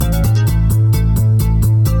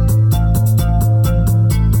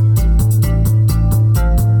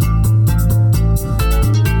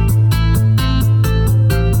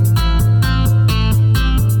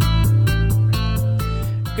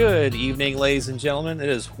Good evening, ladies and gentlemen. It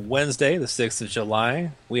is Wednesday, the 6th of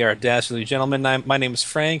July. We are Dastardly Gentlemen. My name is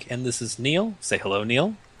Frank, and this is Neil. Say hello,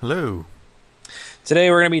 Neil. Hello. Today,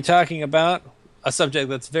 we're going to be talking about a subject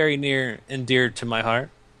that's very near and dear to my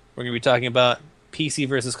heart. We're going to be talking about PC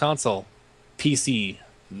versus console. PC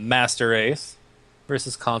master race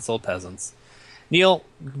versus console peasants. Neil,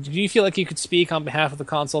 do you feel like you could speak on behalf of the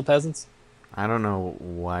console peasants? I don't know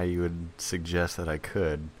why you would suggest that I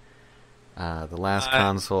could. The last I,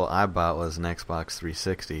 console I bought was an Xbox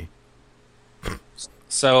 360.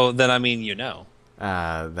 so then, I mean, you know.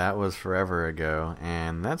 That was forever ago,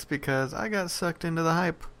 and that's because I got sucked into the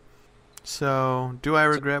hype. So, do I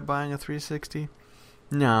regret buying a 360?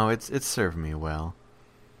 No, it's served me well.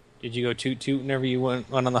 Did you go toot toot whenever you went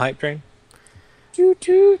on the hype train? Toot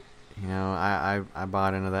toot. You know, I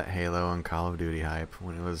bought into that Halo and Call of Duty hype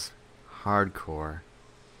when it was hardcore,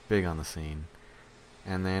 big on the scene.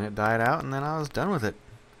 And then it died out, and then I was done with it.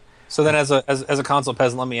 So then, as a console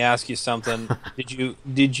peasant, let me ask you something.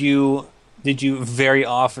 Did you very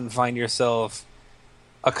often find yourself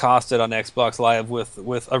accosted on Xbox Live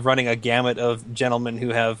with running a gamut of gentlemen who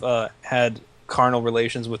have had carnal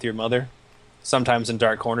relations with your mother, sometimes in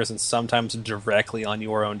dark corners and sometimes directly on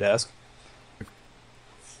your own desk?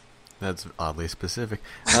 That's oddly specific.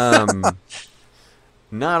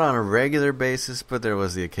 Not on a regular basis, but there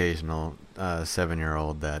was the occasional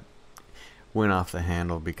 7-year-old that went off the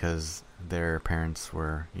handle because their parents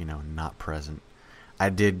were, not present. I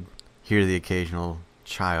did hear the occasional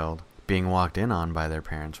child being walked in on by their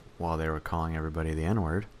parents while they were calling everybody the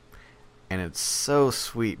N-word. And it's so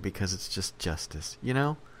sweet because it's just justice,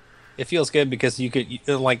 It feels good because you could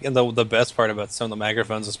and the best part about some of the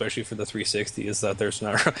microphones, especially for the 360, is that there's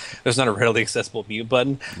not a readily accessible mute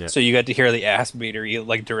button. Yeah. So you got to hear the ass beater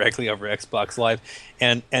directly over Xbox Live,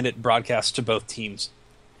 and it broadcasts to both teams.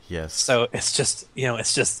 Yes. So it's just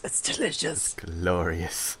it's delicious.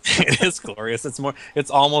 Glorious. It is glorious. It's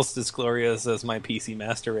almost as glorious as my PC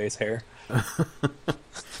Master Race hair.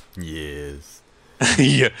 Yes.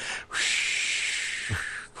 Yeah.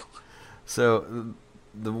 So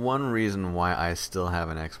the one reason why I still have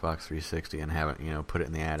an Xbox 360 and haven't, put it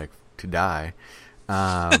in the attic to die,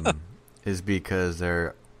 is because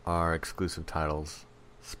there are exclusive titles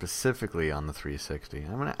specifically on the 360.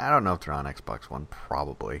 I mean, I don't know if they're on Xbox One,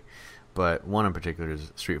 probably, but one in particular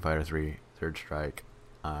is Street Fighter 3 Third Strike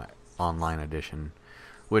Online Edition,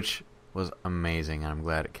 which was amazing, and I'm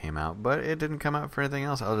glad it came out, but it didn't come out for anything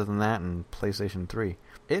else other than that and PlayStation 3.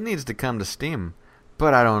 It needs to come to Steam,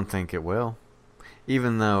 but I don't think it will.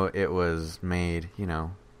 Even though it was made,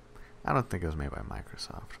 I don't think it was made by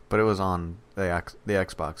Microsoft, but it was on the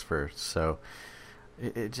Xbox first, so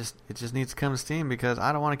it just needs to come to Steam because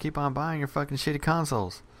I don't want to keep on buying your fucking shitty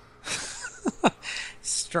consoles.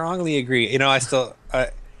 Strongly agree.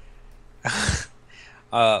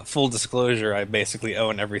 Full disclosure, I basically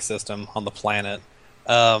own every system on the planet,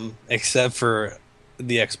 except for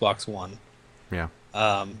the Xbox One. Yeah.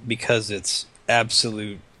 Because it's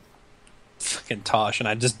absolute fucking tosh, and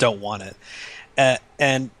I just don't want it.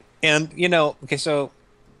 And okay, so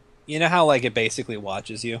you know how it basically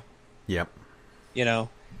watches you. Yep.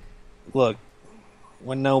 Look,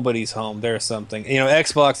 when nobody's home, there's something.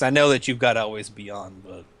 Xbox. I know that you've got Always Be On,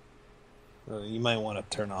 but you might want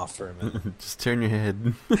to turn off for a minute. Just turn your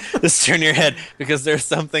head. Just turn your head, because there's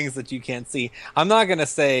some things that you can't see. I'm not gonna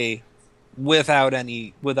say without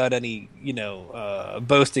any boasting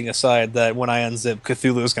aside that when I unzip,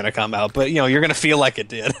 Cthulhu's gonna come out, but you're gonna feel like it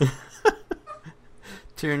did.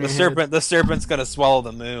 Turn The your serpent, head. the serpent's gonna swallow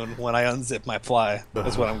the moon when I unzip my ply.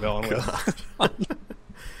 That's what I'm going with.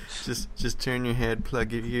 Just turn your head,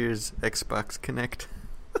 plug your ears, Xbox Connect.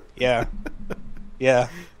 Yeah, yeah.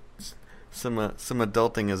 Some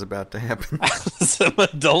adulting is about to happen. Some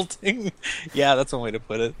adulting. Yeah, that's one way to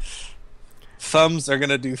put it. Thumbs are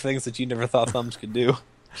gonna do things that you never thought thumbs could do.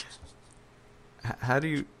 How do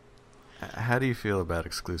you feel about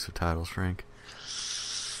exclusive titles, Frank?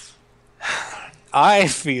 I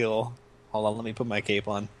feel. Hold on, let me put my cape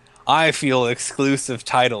on. I feel exclusive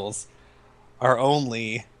titles are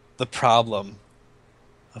only the problem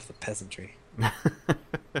of the peasantry.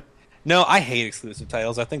 No, I hate exclusive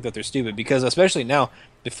titles. I think that they're stupid because, especially now,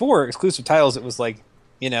 before exclusive titles, it was like,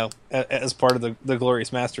 as part of the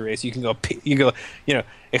Glorious Master Race, you can go,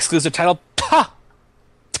 exclusive title, pa,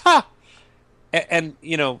 pa, and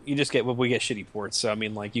you just get we get shitty ports. So I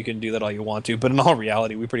mean, you can do that all you want to, but in all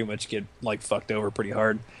reality, we pretty much get fucked over pretty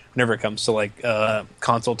hard whenever it comes to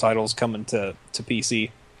console titles coming to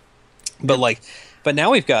PC. But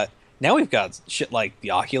now we've got shit like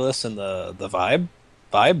the Oculus and the Vive,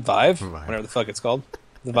 whatever the fuck it's called.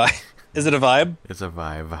 The Vive. Is it a Vibe? It's a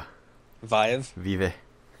Vive. Vive. Vive.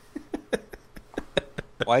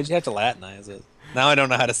 Why'd you have to Latinize it? Now I don't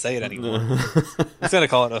know how to say it anymore. I'm just gonna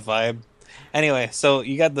call it a Vibe. Anyway, so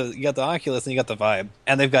you got the Oculus and you got the Vibe,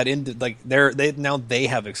 and they've got into like they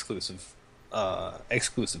have exclusive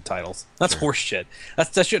titles. That's Sure. horseshit.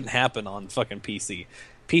 That shouldn't happen on fucking PC.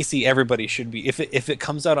 PC, everybody should be, if it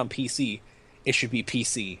comes out on PC, it should be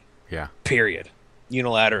PC. Yeah. Period.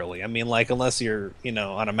 Unilaterally. I mean, like, unless you're,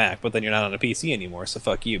 on a Mac, but then you're not on a PC anymore, so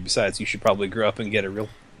fuck you. Besides, you should probably grow up and get a real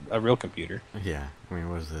computer. Yeah. I mean,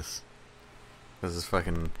 what is this? What is this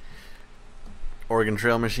fucking Oregon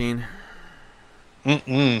Trail machine?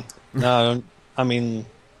 No, I mean,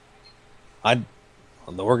 on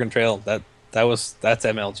the Oregon Trail, that's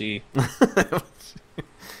MLG.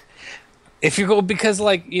 If you go, because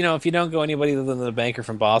like, if you don't go anybody other than the banker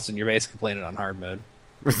from Boston, you're basically playing it on hard mode.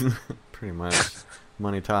 Pretty much.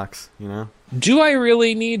 Money talks, Do I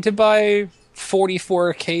really need to buy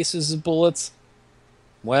 44 cases of bullets?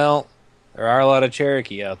 Well, there are a lot of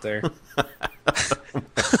Cherokee out there.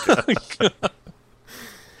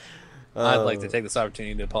 I'd like to take this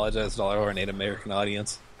opportunity to apologize to all our Native American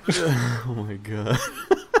audience. Oh my god.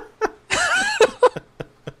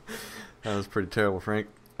 That was pretty terrible, Frank.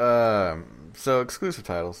 So exclusive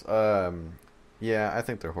titles. Yeah, I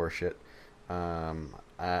think they're horseshit.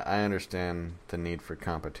 I understand the need for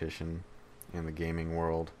competition in the gaming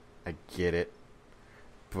world. I get it.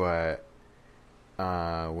 But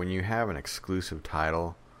when you have an exclusive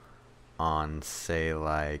title on, say,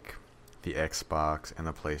 like the Xbox and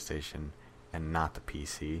the PlayStation and not the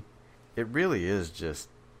PC, it really is just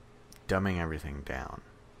dumbing everything down.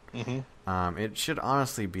 Mm-hmm. It should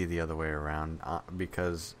honestly be the other way around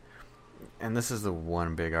because, and this is the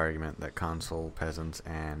one big argument that console peasants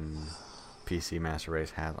and PC master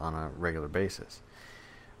race has on a regular basis.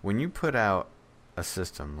 When you put out a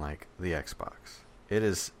system like the Xbox, it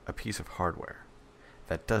is a piece of hardware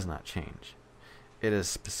that does not change. It is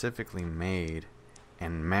specifically made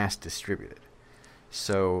and mass distributed.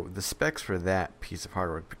 So the specs for that piece of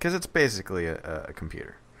hardware, because it's basically a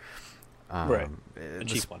computer. Right. A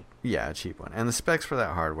cheap one. Yeah, a cheap one. And the specs for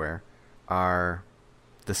that hardware are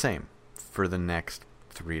the same for the next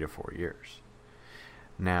 3 to 4 years.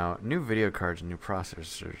 Now, new video cards and new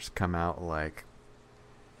processors come out like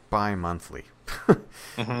bi-monthly.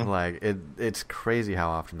 Mm-hmm. Like it's crazy how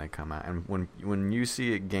often they come out. And when you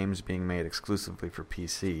see games being made exclusively for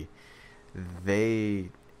PC, they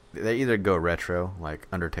either go retro, like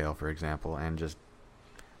Undertale for example, and just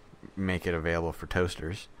make it available for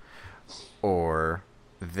toasters, or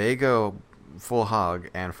they go full hog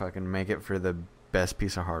and fucking make it for the best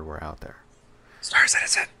piece of hardware out there. Star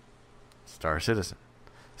Citizen.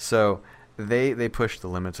 So they push the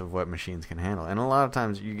limits of what machines can handle. And a lot of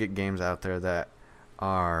times you get games out there that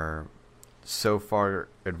are so far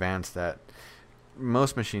advanced that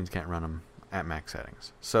most machines can't run them at max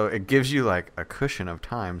settings. So it gives you like a cushion of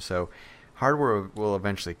time, so hardware will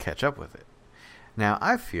eventually catch up with it. Now,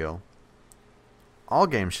 I feel all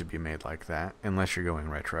games should be made like that, unless you're going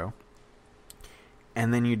retro.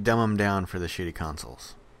 And then you dumb them down for the shitty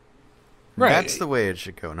consoles. Right. That's the way it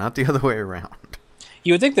should go, not the other way around.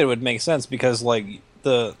 You would think that it would make sense because, like,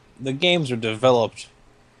 the games are developed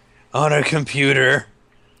on a computer.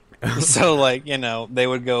 So, like, they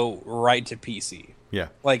would go right to PC. Yeah.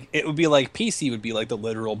 Like, it would be like, PC would be like the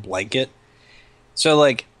literal blanket. So,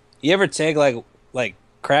 like, you ever take, like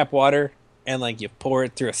crap water and, like, you pour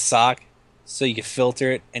it through a sock so you can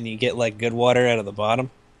filter it and you get, like, good water out of the bottom?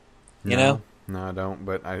 You know? No, I don't,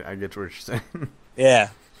 but I get what you're saying. Yeah.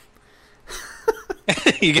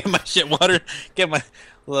 You get my shit water. Get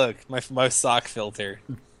my sock filter.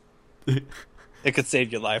 It could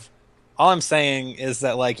save your life. All I'm saying is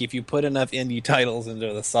that, like, if you put enough indie titles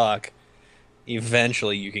into the sock,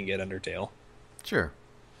 eventually you can get Undertale. Sure.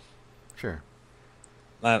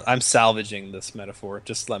 I'm salvaging this metaphor.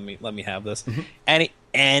 Just let me have this.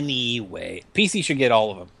 Anyway, PC should get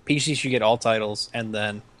all of them. PC should get all titles, and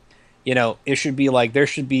then, it should be like there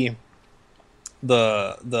should be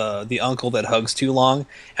the uncle that hugs too long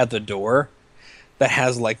at the door that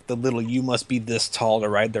has like the little "you must be this tall to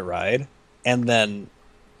ride the ride," and then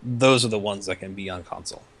those are the ones that can be on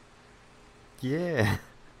console. Yeah.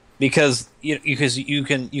 Because you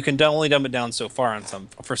can only dumb it down so far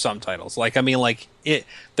for some titles. Like, I mean, like,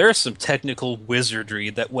 there's some technical wizardry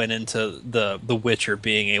that went into the Witcher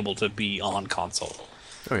being able to be on console.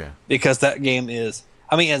 Oh yeah. Because that game is,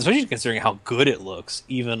 I mean, especially considering how good it looks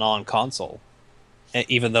even on console.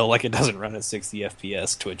 Even though, like, it doesn't run at 60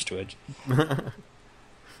 FPS, Twitch.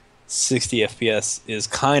 60 FPS is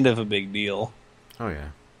kind of a big deal. Oh yeah.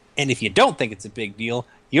 And if you don't think it's a big deal,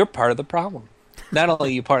 you're part of the problem. not only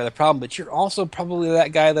are you part of the problem, but you're also probably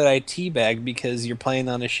that guy that I teabag because you're playing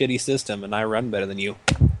on a shitty system and I run better than you.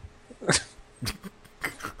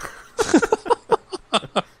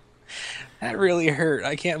 That really hurt.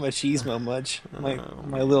 I can't machismo much.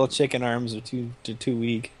 My little chicken arms are too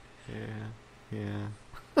weak. Yeah.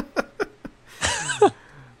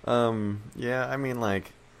 Yeah, I mean,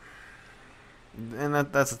 like, and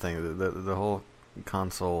that's the thing. The whole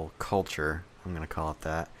console culture, I'm gonna call it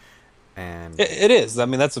that, and It is. I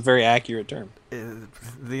mean, that's a very accurate term.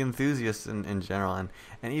 the enthusiasts in general, and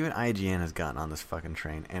even IGN has gotten on this fucking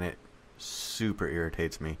train, and it super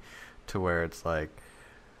irritates me, to where it's like,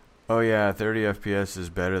 oh yeah, 30 FPS is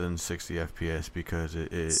better than 60 FPS because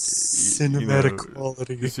it Cinematic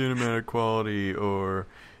quality. Cinematic quality, or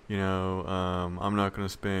I'm not gonna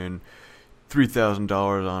spend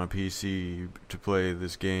 $3,000 on a PC to play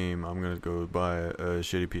this game. I'm gonna go buy a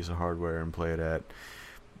shitty piece of hardware and play it at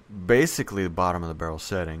basically the bottom of the barrel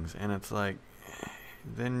settings, and it's like,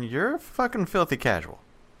 then you're a fucking filthy casual.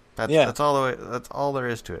 That's all there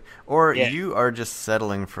is to it. Or you are just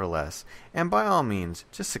settling for less, and by all means,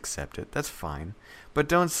 just accept it. That's fine, but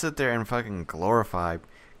don't sit there and fucking glorify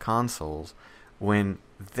consoles when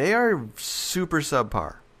they are super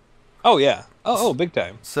subpar. Oh yeah. Oh, big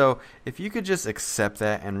time. So if you could just accept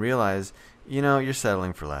that and realize, you're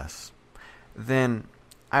settling for less, then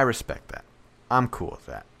I respect that. I'm cool with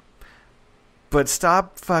that. But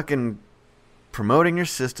stop fucking promoting your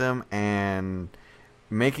system and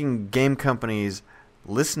making game companies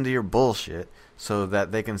listen to your bullshit so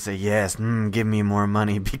that they can say, yes, give me more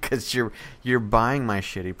money because you're buying my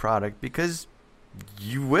shitty product, because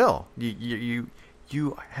you will. You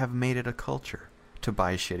have made it a culture to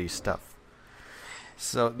buy shitty stuff.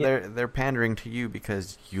 So they're pandering to you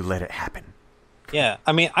because you let it happen. Yeah,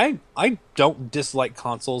 I mean, I don't dislike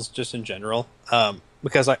consoles just in general,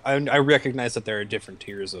 because I recognize that there are different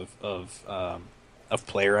tiers of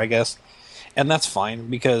player, I guess, and that's fine,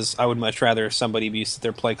 because I would much rather somebody sit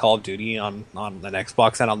there play Call of Duty on an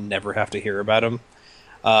Xbox and I'll never have to hear about them,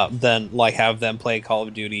 than like have them play Call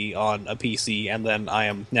of Duty on a PC and then I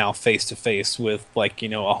am now face to face with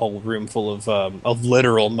a whole room full of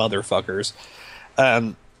literal motherfuckers.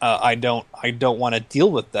 I don't want to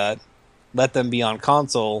deal with that. Let them be on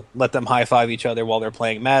console. Let them high five each other while they're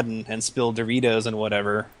playing Madden and spill Doritos and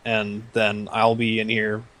whatever. And then I'll be in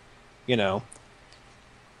here,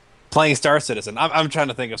 playing Star Citizen. I'm trying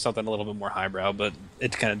to think of something a little bit more highbrow, but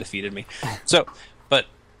it kind of defeated me. So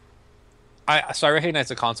I recognize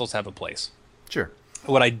the consoles have a place. Sure.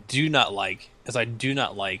 What I do not like is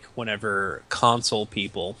whenever console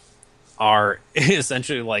people are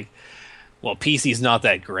essentially like, well, PC's not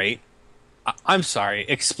that great. I'm sorry.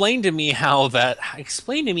 Explain to me how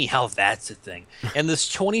that's a thing. And this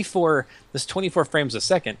 24 frames a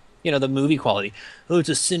second, the movie quality. Oh, it's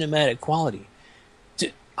a cinematic quality.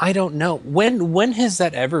 I don't know. When has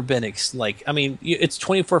that ever been it's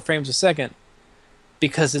 24 frames a second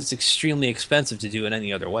because it's extremely expensive to do it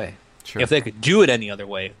any other way. Sure. If they could do it any other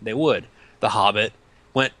way, they would. The Hobbit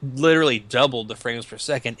literally doubled the frames per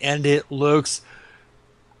second, and it looks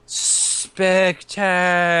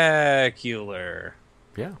spectacular.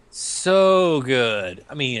 Yeah. So good.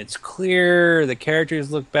 I mean, it's clear. The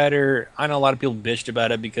characters look better. I know a lot of people bitched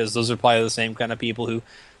about it because those are probably the same kind of people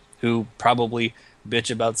who probably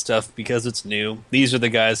bitch about stuff because it's new. These are the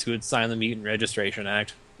guys who would sign the Mutant Registration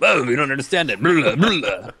Act. Oh, we don't understand it. Blah,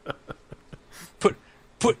 blah.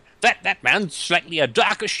 Put that man's slightly a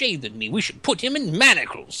darker shade than me. We should put him in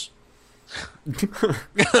manacles.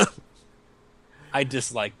 I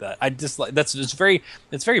dislike that. It's very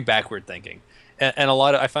backward thinking, and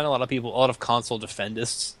I find a lot of console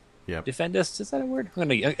defendists. Yeah. Defendists, is that a word?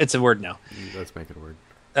 It's a word now. Let's make it a word.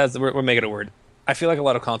 We're making it a word. I feel like a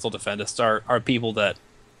lot of console defendists are people that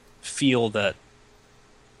feel that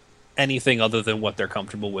anything other than what they're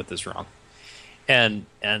comfortable with is wrong, and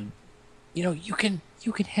you can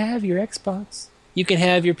have your Xbox, you can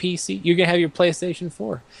have your PC, you can have your PlayStation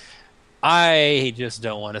 4. I just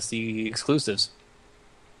don't want to see exclusives.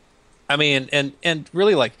 I mean, and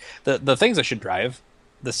really, like, the things that should drive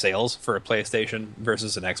the sales for a PlayStation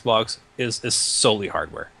versus an Xbox is solely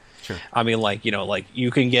hardware. Sure. I mean,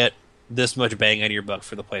 you can get this much bang on your buck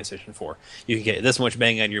for the PlayStation 4. You can get this much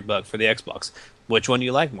bang on your buck for the Xbox. Which one do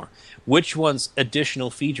you like more? Which one's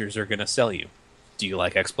additional features are going to sell you? Do you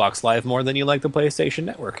like Xbox Live more than you like the PlayStation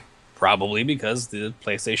Network? Probably because the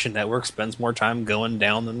PlayStation Network spends more time going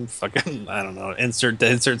down than fucking, I don't know, insert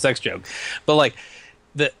sex joke. But like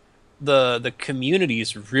the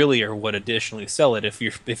communities really are what additionally sell it if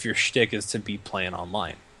your shtick is to be playing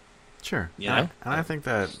online. Sure. You know? And I think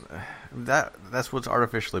that's what's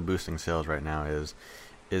artificially boosting sales right now is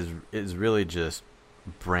really just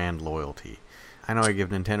brand loyalty. I know I give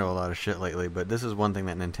Nintendo a lot of shit lately, but this is one thing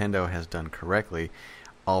that Nintendo has done correctly,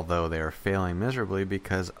 although they are failing miserably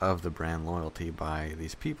because of the brand loyalty by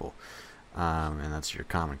these people. And that's your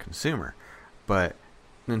common consumer. But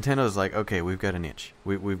Nintendo's like, okay, we've got a niche.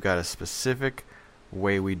 We've got a specific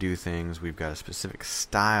way we do things. We've got a specific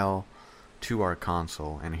style to our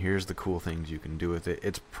console, and here's the cool things you can do with it.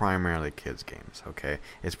 It's primarily kids games, okay?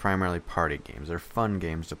 It's primarily party games. They're fun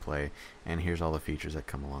games to play, and here's all the features that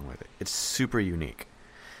come along with it. It's super unique.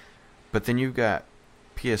 But then you've got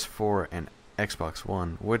PS4 and Xbox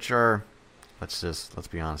One, which are, let's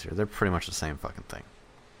be honest here, they're pretty much the same fucking thing.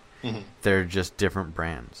 Mm-hmm. They're just different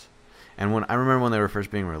brands. And I remember when they were first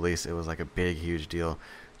being released, it was like a big, huge deal.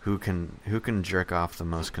 Who can jerk off the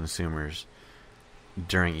most consumers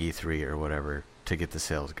during E3 or whatever to get the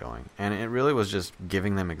sales going? And it really was just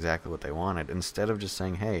giving them exactly what they wanted, instead of just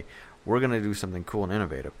saying, hey, we're going to do something cool and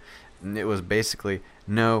innovative. And it was basically,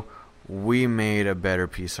 no, we made a better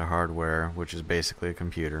piece of hardware, which is basically a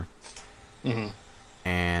computer, Mm-hmm.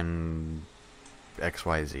 and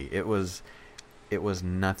XYZ. It was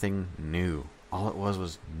nothing new. All it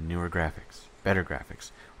was newer graphics, better graphics,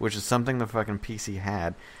 which is something the fucking PC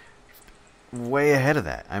had way ahead of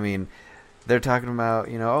that. I mean, they're talking about,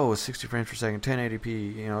 60 frames per second,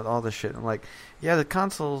 1080p, all this shit. I'm like, yeah, the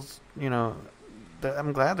consoles,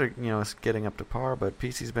 I'm glad they're, getting up to par, but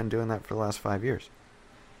PC's been doing that for the last 5 years.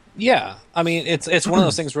 Yeah, I mean, it's one of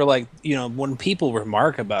those things where, like, when people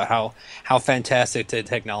remark about how fantastic the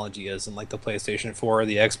technology is in, like, the PlayStation 4 or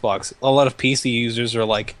the Xbox, a lot of PC users are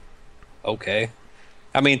like, okay.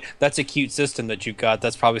 I mean, that's a cute system that you've got.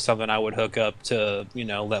 That's probably something I would hook up to,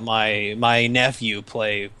 let my nephew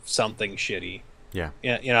play something shitty. Yeah.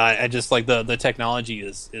 Yeah, I just like the technology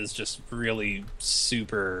is just really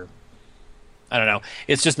super. I don't know.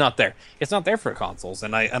 It's just not there. It's not there for consoles,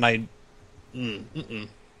 the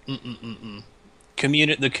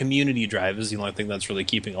community drive is the only thing that's really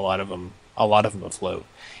keeping a lot of them afloat,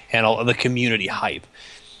 and all the community hype.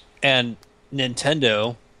 And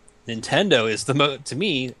Nintendo is to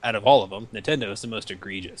me, out of all of them, Nintendo is the most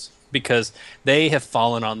egregious, because they have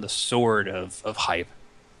fallen on the sword of hype.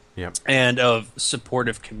 Yep. And of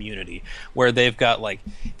supportive community, where they've got, like,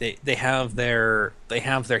 they have their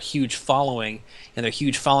huge following, and their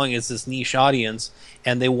huge following is this niche audience,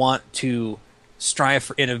 and they want to strive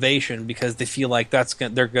for innovation because they feel like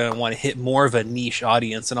they're going to want to hit more of a niche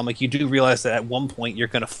audience. And I'm like, you do realize that at one point you're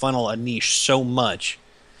going to funnel a niche so much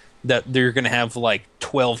that they're going to have like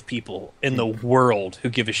 12 people in the world who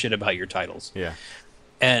give a shit about your titles. Yeah.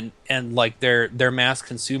 And like they're mass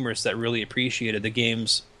consumers that really appreciated the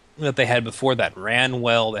games that they had before, that ran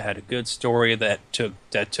well, that had a good story, that took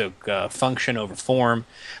function over form,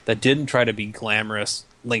 that didn't try to be glamorous,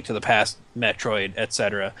 Link to the Past, Metroid,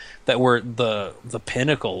 etc., that were the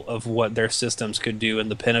pinnacle of what their systems could do,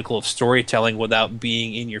 and the pinnacle of storytelling without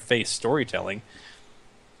being in your face storytelling.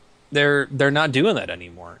 They're not doing that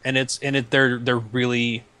anymore, and they're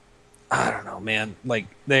really, I don't know, man. Like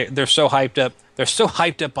they're so hyped up. They're so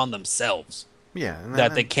hyped up on themselves. Yeah,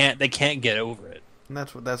 that they can't get over it. And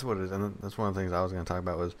that's what it is, and that's one of the things I was going to talk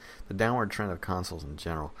about was the downward trend of consoles in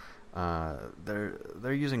general.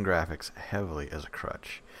 They're using graphics heavily as a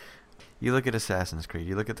crutch. You look at Assassin's Creed,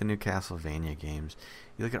 you look at the new Castlevania games,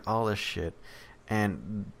 you look at all this shit,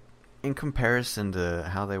 and in comparison to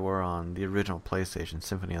how they were on the original PlayStation,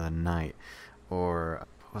 Symphony of the Night, or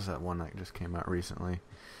what was that one that just came out recently?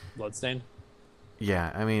 Bloodstained?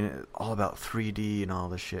 Yeah, I mean, all about 3D and all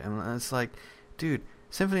this shit. And it's like, dude,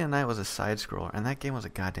 Symphony of the Night was a side-scroller, and that game was a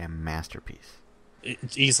goddamn masterpiece.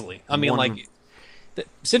 It's easily. I mean,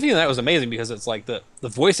 Symphony of the Night was amazing because it's like the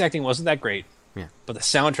voice acting wasn't that great, yeah, but the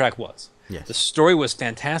soundtrack was. Yes. The story was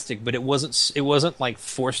fantastic, but it wasn't like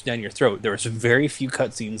forced down your throat. There was very few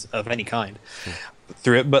cutscenes of any kind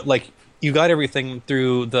through it, but like you got everything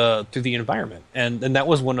through the environment, and that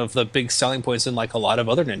was one of the big selling points in like a lot of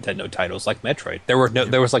other Nintendo titles, like Metroid.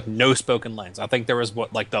 There was like no spoken lines. I think there was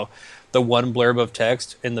the one blurb of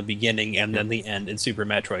text in the beginning and then the end in Super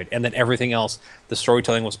Metroid, and then everything else, the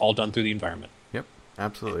storytelling was all done through the environment. Yep,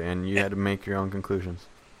 absolutely, and you had to make your own conclusions.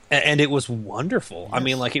 And it was wonderful. Yes. I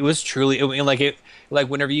mean, like it was truly. Like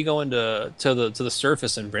whenever you go into the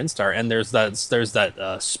surface in Brinstar, and there's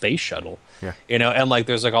that space shuttle. Yeah. And like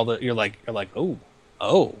there's like all the you're like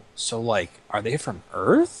oh, so like are they from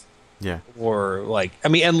Earth? Yeah. Or like I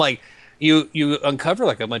mean, and like you uncover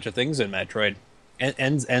like a bunch of things in Metroid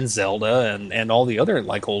and Zelda and all the other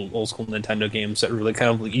like old school Nintendo games that really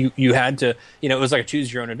kind of you had to it was like a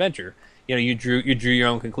choose your own adventure. you drew your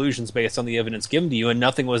own conclusions based on the evidence given to you, and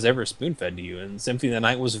nothing was ever spoon fed to you. And Symphony of the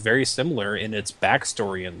Night was very similar in its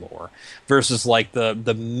backstory and lore, versus like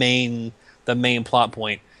the main plot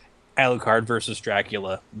point, Alucard versus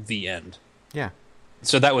Dracula, the end. Yeah.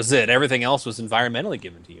 So that was it. Everything else was environmentally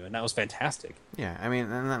given to you, and that was fantastic. Yeah, I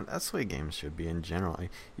mean, and that's the way games should be in general.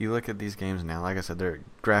 You look at these games now, like I said, their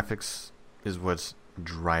graphics is what's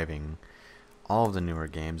driving all of the newer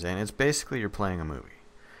games, and it's basically you're playing a movie.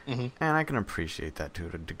 Mm-hmm. And I can appreciate that to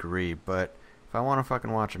a degree, but if I want to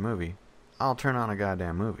fucking watch a movie, I'll turn on a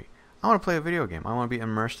goddamn movie. I want to play a video game. I want to be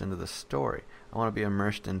immersed into the story. I want to be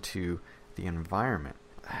immersed into the environment.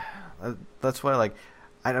 That's why, like,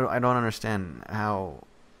 I don't understand how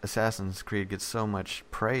Assassin's Creed gets so much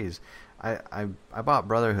praise. I bought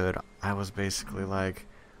Brotherhood. I was basically like,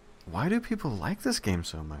 why do people like this game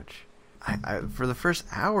so much? I for the first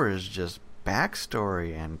hour is just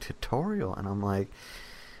backstory and tutorial, and I'm like,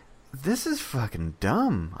 this is fucking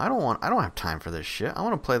dumb. I don't have time for this shit. I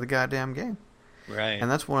want to play the goddamn game. Right. And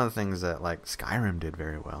that's one of the things that like Skyrim did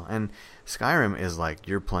very well. And Skyrim is like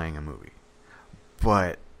you're playing a movie,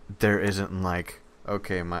 but there isn't like,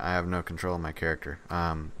 okay, I have no control of my character.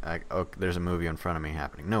 There's a movie in front of me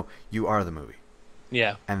happening. No, you are the movie.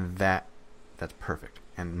 Yeah. And that's perfect.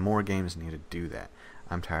 And more games need to do that.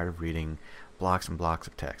 I'm tired of reading blocks and blocks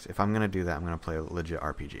of text. If I'm gonna do that, I'm gonna play a legit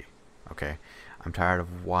RPG. Okay. I'm tired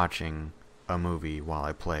of watching a movie while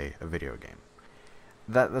I play a video game.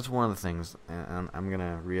 That's one of the things, and I'm going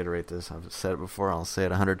to reiterate this. I've said it before. I'll say it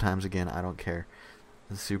 100 times again. I don't care.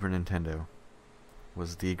 The Super Nintendo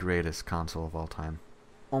was the greatest console of all time.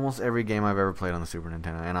 Almost every game I've ever played on the Super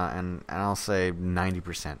Nintendo, and I'll say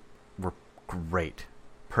 90% were great.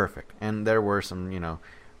 Perfect. And there were some,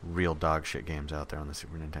 real dog shit games out there on the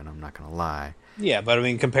Super Nintendo. I'm not going to lie. Yeah, but I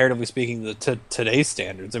mean, comparatively speaking, to today's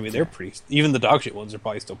standards, I mean, they're pretty. Even the dog shit ones are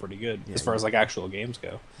probably still pretty good as far as like actual games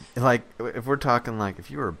go. Like, if we're talking like if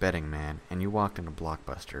you were a betting man and you walked into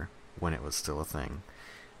Blockbuster when it was still a thing,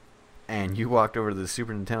 and you walked over to the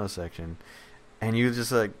Super Nintendo section, and you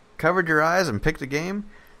just like covered your eyes and picked a game,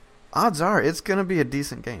 odds are it's gonna be a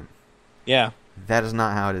decent game. Yeah, that is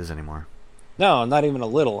not how it is anymore. No, not even a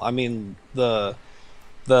little. I mean, the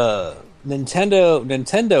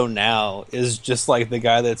Nintendo now is just like the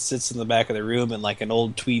guy that sits in the back of the room in like an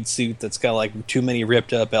old tweed suit that's got like too many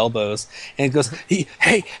ripped up elbows, and he goes,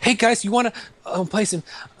 hey guys, you want to play some?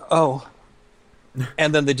 Oh,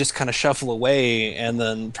 and then they just kind of shuffle away, and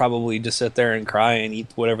then probably just sit there and cry and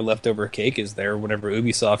eat whatever leftover cake is there whenever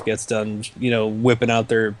Ubisoft gets done, whipping out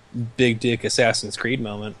their big dick Assassin's Creed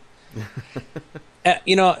moment.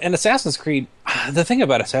 And Assassin's Creed, the thing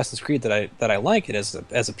about Assassin's Creed that I like it as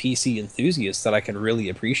a PC enthusiast that I can really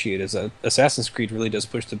appreciate is that Assassin's Creed really does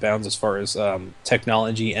push the bounds as far as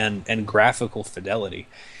technology and graphical fidelity.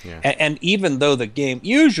 Yeah. And even though the game,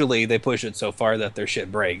 usually they push it so far that their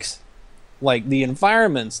shit breaks. Like the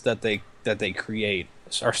environments that they create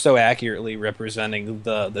are so accurately representing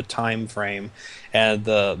the time frame and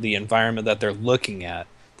the environment that they're looking at,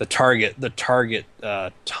 the target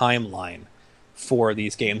timeline for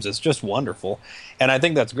these games is just wonderful, and I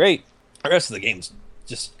think that's great. The rest of the game's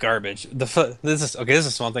just garbage. This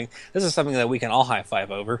is something that we can all high five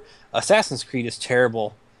over. Assassin's Creed is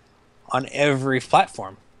terrible on every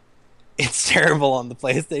platform. It's terrible on the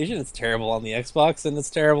PlayStation, it's terrible on the Xbox, and it's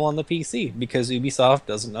terrible on the PC because Ubisoft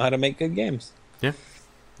doesn't know how to make good games. Yeah,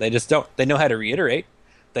 they just don't. They know how to reiterate.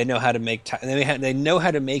 They know how to make. They know how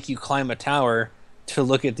to make you climb a tower to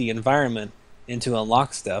look at the environment and to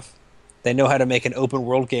unlock stuff. They know how to make an open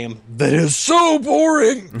world game that is so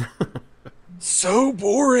boring. So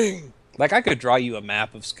boring. Like, I could draw you a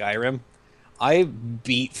map of Skyrim. I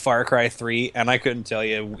beat Far Cry 3, and I couldn't tell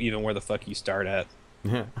you even where the fuck you start at.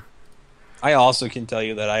 Yeah. I also can tell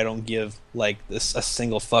you that I don't give like a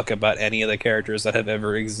single fuck about any of the characters that have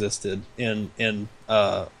ever existed in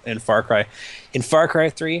Far Cry. In Far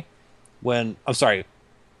Cry 3, Pagan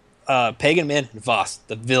Min and Voss,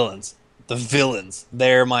 the villains,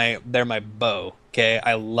 they're my beau. Okay,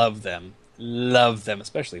 I love them,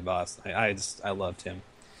 especially Voss. I loved him.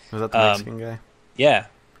 Was that the Mexican guy? Yeah.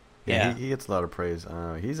 He gets a lot of praise.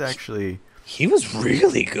 He was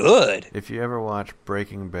really good. If you ever watch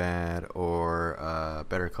Breaking Bad or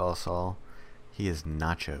Better Call Saul, he is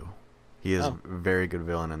Nacho. He is a very good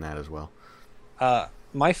villain in that as well.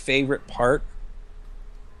 My favorite part,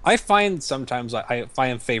 I find sometimes I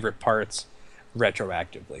find favorite parts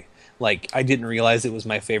retroactively. Like, I didn't realize it was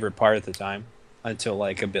my favorite part at the time until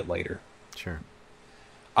like a bit later. Sure.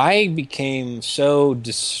 I became so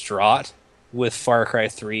distraught with Far Cry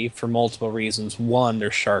 3 for multiple reasons. One,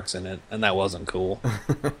 there's sharks in it, and that wasn't cool.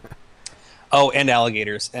 Oh, and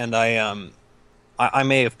alligators. And I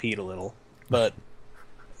may have peed a little, but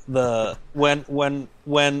the when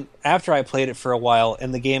after I played it for a while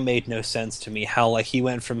and the game made no sense to me, how like he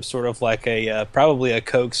went from sort of like a probably a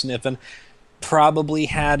coke sniffing, probably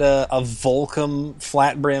had a Volcom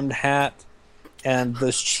flat brimmed hat and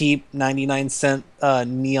those cheap 99 cent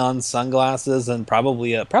neon sunglasses and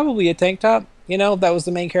probably a tank top. You know, that was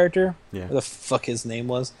the main character. Yeah. What the fuck his name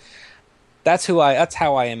was. That's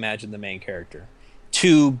how I imagine the main character.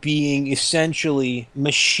 To being essentially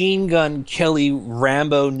machine gun Kelly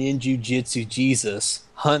Rambo ninja jitsu Jesus,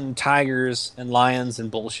 hunting tigers and lions and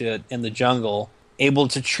bullshit in the jungle, able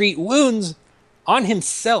to treat wounds on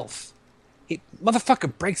himself.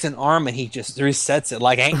 Motherfucker breaks an arm and he just resets it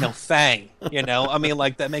like ain't no thing. You know? I mean,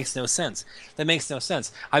 like, that makes no sense. That makes no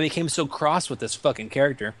sense. I became so cross with this fucking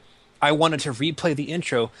character, I wanted to replay the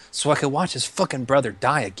intro so I could watch his fucking brother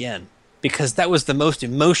die again. Because that was the most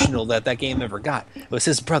emotional that game ever got. It was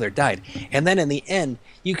his brother died. And then in the end,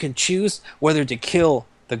 you can choose whether to kill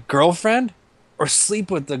the girlfriend or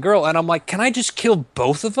sleep with the girl. And I'm like, can I just kill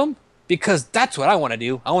both of them? Because that's what I want to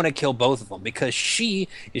do. I want to kill both of them. Because she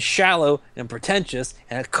is shallow and pretentious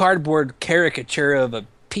and a cardboard caricature of a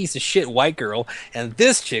piece of shit white girl. And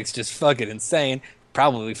this chick's just fucking insane.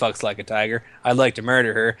 Probably fucks like a tiger. I'd like to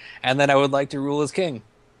murder her. And then I would like to rule as king.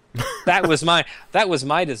 That was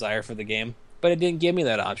my desire for the game, but it didn't give me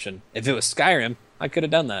that option. If it was Skyrim, I could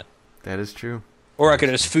have done that. That is true. Or I could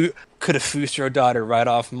have foosed her daughter right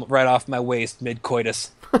off my waist mid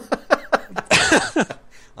coitus.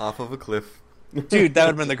 Off of a cliff. Dude, that would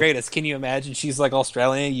have been the greatest. Can you imagine? She's like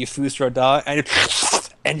Australian, you foosed her daughter,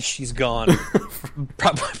 and she's gone.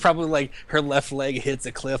 Probably like her left leg hits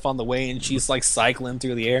a cliff on the way, and she's like cycling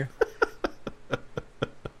through the air.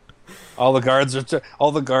 All the guards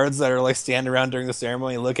that are like standing around during the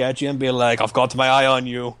ceremony look at you and be like, "I've got my eye on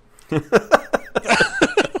you."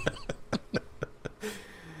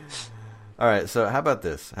 All right, so how about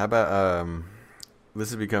this? How about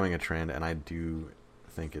this is becoming a trend, and I do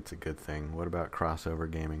think it's a good thing. What about crossover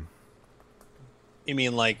gaming? You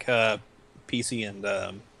mean like PC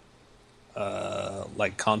and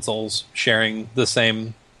like consoles sharing the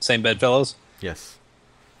same bedfellows? Yes,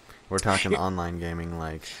 we're talking online gaming,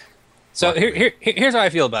 like. So here's how I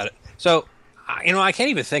feel about it. So, I can't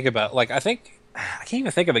even think about I can't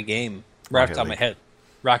even think of a game right off the top of my head.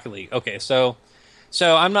 Rocket League. Okay, so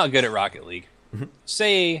I'm not good at Rocket League. Mm-hmm.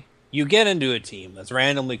 Say you get into a team that's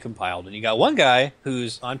randomly compiled, and you got one guy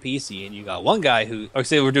who's on PC, and you got one guy who. Or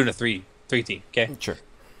say we're doing a three team. Okay, Sure.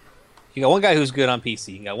 you got one guy who's good on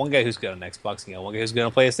PC, you got one guy who's good on Xbox, you got one guy who's good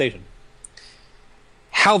on PlayStation.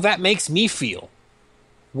 How that makes me feel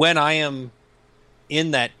when I am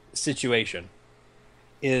in that situation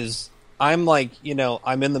is I'm like,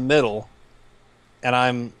 I'm in the middle and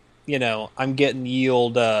I'm getting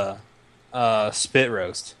yield spit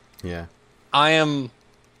roast. Yeah. I am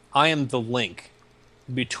the link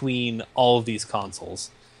between all of these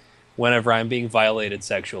consoles whenever I'm being violated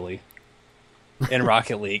sexually in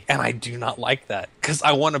Rocket League, and I do not like that because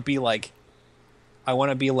I want to be like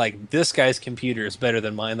this guy's computer is better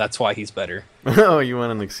than mine. That's why he's better. Oh, you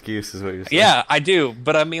want an excuse, is what you're saying? Yeah, I do.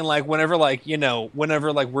 But I mean, like, whenever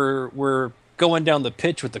we're going down the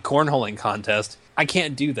pitch with the cornholing contest, I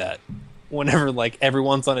can't do that. Whenever like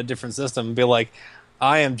everyone's on a different system, and be like,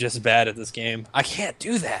 I am just bad at this game. I can't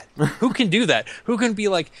do that. Who can do that? Who can be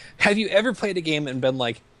like? Have you ever played a game and been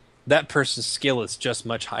like, that person's skill is just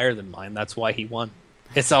much higher than mine. That's why he won.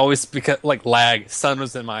 It's always because like lag. Sun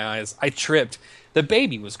was in my eyes. I tripped. The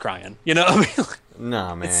baby was crying. You know? I mean, like,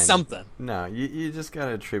 No, man. it's something. No, you just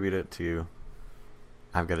gotta attribute it to.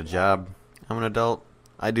 I've got a job. I'm an adult.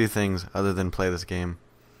 I do things other than play this game,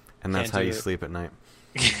 and that's how you sleep at night.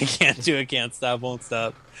 I can't do it. Can't stop. Won't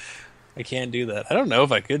stop. I can't do that. I don't know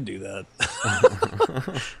if I could do that.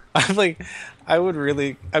 I would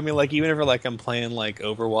really. I mean, like, even if like I'm playing like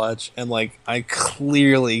Overwatch and like I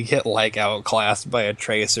clearly get like outclassed by a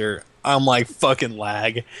tracer, I'm like fucking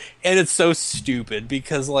lag, and it's so stupid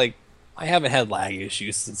because like I haven't had lag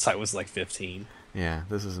issues since I was like 15. Yeah,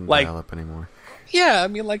 this isn't Like- dial-up anymore. Yeah, I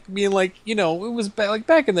mean, like, it was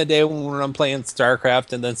back in the day when I'm playing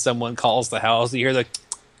StarCraft, and then someone calls the house, you hear the,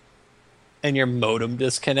 and your modem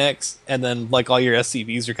disconnects, and then like all your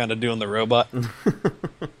SCVs are kind of doing the robot,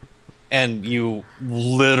 and you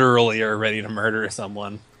literally are ready to murder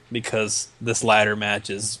someone because this ladder match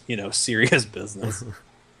is serious business.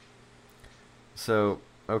 So,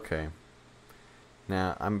 okay.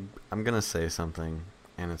 Now, I'm gonna say something,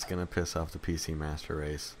 and it's gonna piss off the PC Master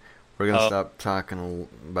Race. We're gonna stop talking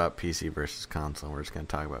about PC versus console. We're just gonna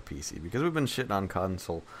talk about PC because we've been shitting on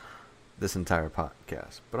console this entire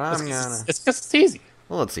podcast. But It's because it's easy.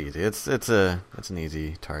 Well, it's easy. It's an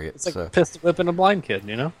easy target. It's like so. pistol whipping a blind kid,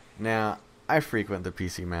 you know? Now, I frequent the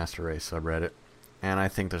PC Master Race subreddit, and I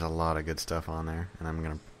think there's a lot of good stuff on there.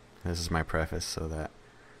 And this is my preface so that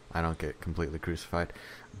I don't get completely crucified.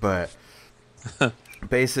 But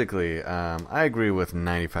basically, I agree with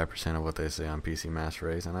 95% of what they say on PC Master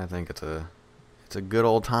Race, and I think it's a good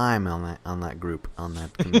old time on that group, on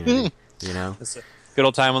that community. You know, It's a good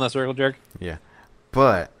old time on that circle jerk. yeah.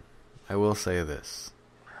 But I will say this: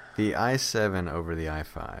 the i7 over the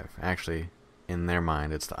i5. Actually, in their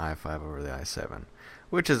mind, it's the i5 over the i7,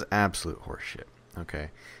 which is absolute horseshit.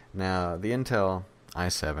 Okay, now the Intel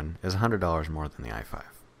i7 is $100 more than the i5.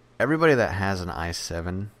 Everybody that has an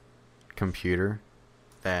i7 computer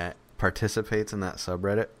that participates in that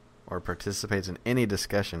subreddit or participates in any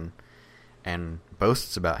discussion and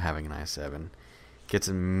boasts about having an i7 gets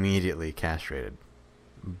immediately castrated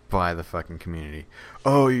by the fucking community.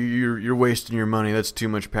 Oh, you're wasting your money. That's too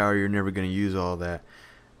much power. You're never going to use all that.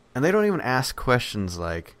 And they don't even ask questions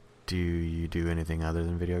like, do you do anything other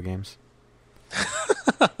than video games?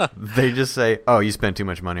 They just say, oh, you spent too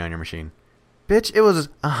much money on your machine. Bitch, it was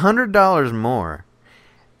 $100 more.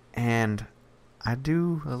 And I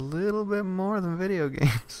do a little bit more than video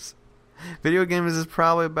games. Video games is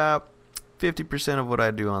probably about 50% of what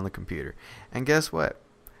I do on the computer. And guess what?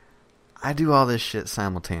 I do all this shit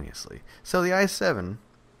simultaneously. So the i7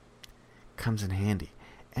 comes in handy.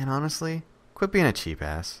 And honestly, quit being a cheap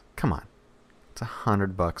ass. Come on. It's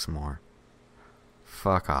 $100 more.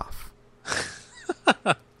 Fuck off.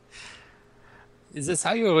 Is this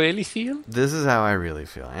how you really feel? This is how I really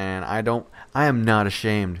feel. And I am not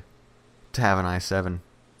ashamed to have an i7.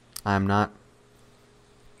 I'm not.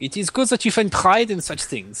 It is good that you find pride in such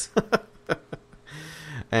things.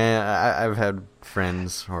 And I've had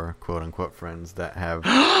friends, or quote-unquote friends, that have...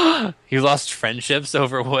 You lost friendships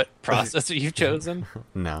over what processor you've chosen?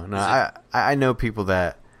 No. I know people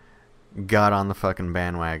that got on the fucking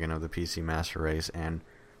bandwagon of the PC Master Race and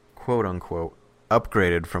quote-unquote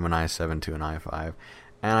upgraded from an i7 to an i5,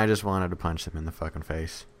 and I just wanted to punch them in the fucking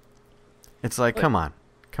face. It's like, come on.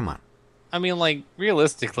 I mean, like,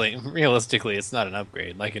 realistically, it's not an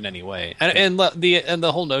upgrade, like, in any way. And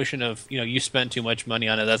the whole notion of, you spent too much money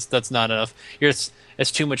on it, that's not enough. It's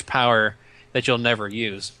too much power that you'll never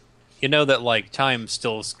use. You know that, like, time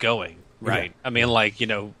still's going, right? Yeah. I mean, like,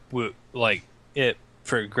 like, it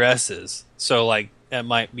progresses. So, like, it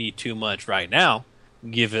might be too much right now.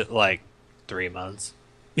 Give it, like, 3 months.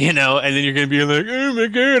 And then you're going to be like, oh my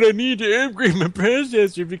god, I need to upgrade my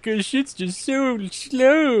processor because shit's just so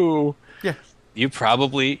slow. Yeah. You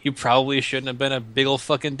probably shouldn't have been a big old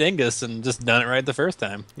fucking dingus and just done it right the first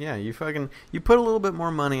time. Yeah, you put a little bit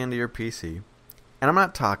more money into your PC. And I'm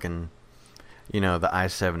not talking, the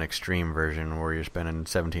i7 Extreme version where you're spending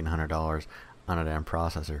 $1,700 on a damn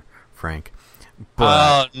processor, Frank.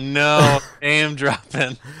 But, oh, no. Name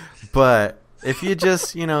dropping. But if you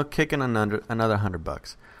just, kick in another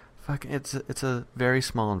 $100, fuck, it's a very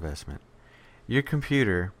small investment. Your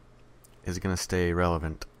computer is going to stay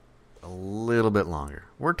relevant a little bit longer.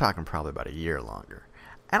 We're talking probably about a year longer.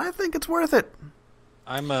 And I think it's worth it.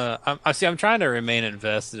 I'm trying to remain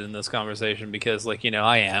invested in this conversation because, like,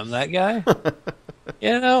 I am that guy.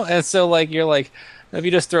 And so, like, you're like, if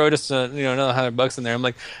you just throw another $100 in there, I'm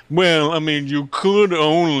like, well, I mean, you could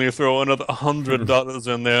only throw another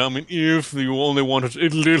 $100 in there. I mean, if you only wanted a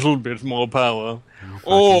little bit more power,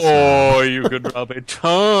 or you could drop a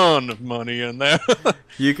ton of money in there.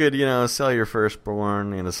 You could, sell your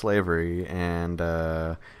firstborn into slavery and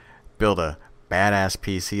build a badass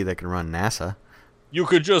PC that can run NASA. You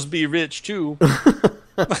could just be rich too.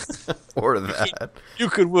 Or that. You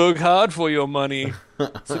could work hard for your money,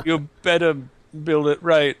 so you better build it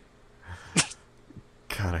right.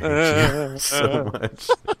 God, I hate you so much.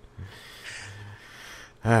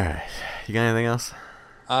 Alright. You got anything else?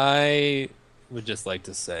 I would just like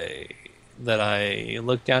to say that I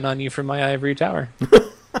look down on you from my ivory tower.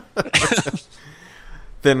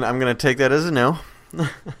 Then I'm going to take that as a no.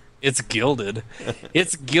 It's gilded.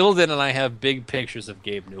 It's gilded, and I have big pictures of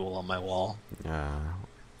Gabe Newell on my wall.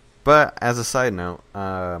 But as a side note,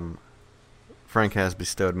 Frank has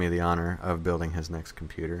bestowed me the honor of building his next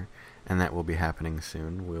computer, and that will be happening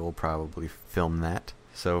soon. We will probably film that.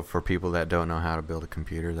 So for people that don't know how to build a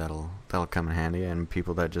computer, that'll come in handy, and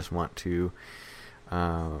people that just want to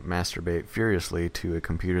masturbate furiously to a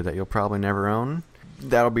computer that you'll probably never own,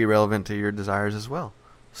 that'll be relevant to your desires as well.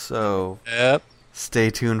 So yep. Stay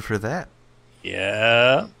tuned for that.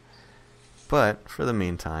 Yeah. But for the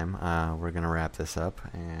meantime, we're gonna wrap this up,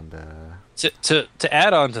 and To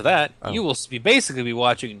add on to that, Oh. you will basically be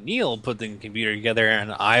watching Neil put the computer together,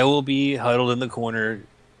 and I will be huddled in the corner,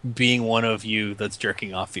 being one of you that's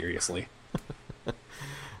jerking off furiously.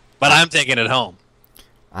 But I'm taking it home.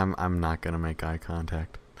 I'm not gonna make eye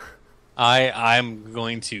contact. I'm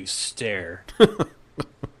going to stare. Well,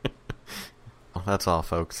 that's all,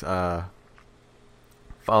 folks. Follow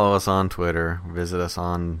us on Twitter. Visit us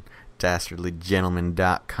on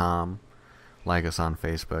dastardlygentleman.com. Like us on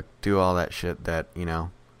Facebook. Do all that shit that,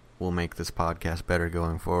 will make this podcast better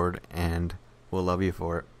going forward, and we'll love you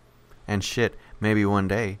for it. And shit, maybe one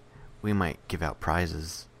day we might give out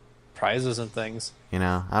prizes. Prizes and things.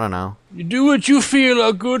 I don't know. You do what you feel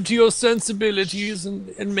are good to your sensibilities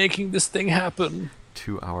in making this thing happen.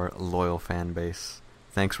 To our loyal fan base.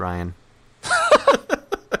 Thanks, Ryan.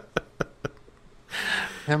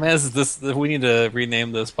 We need to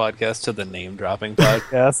rename this podcast to the Name Dropping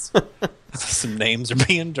Podcast. Some names are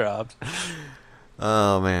being dropped.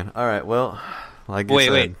 Oh, man. All right, well, like I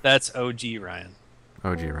said... Wait, that's OG Ryan.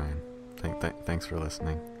 OG Ryan. Thanks for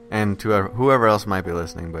listening. And to whoever else might be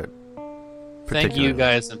listening, but... Thank you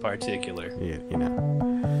guys in particular.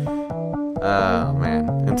 Oh, man.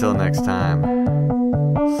 Until next time.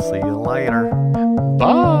 See you later.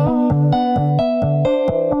 Bye.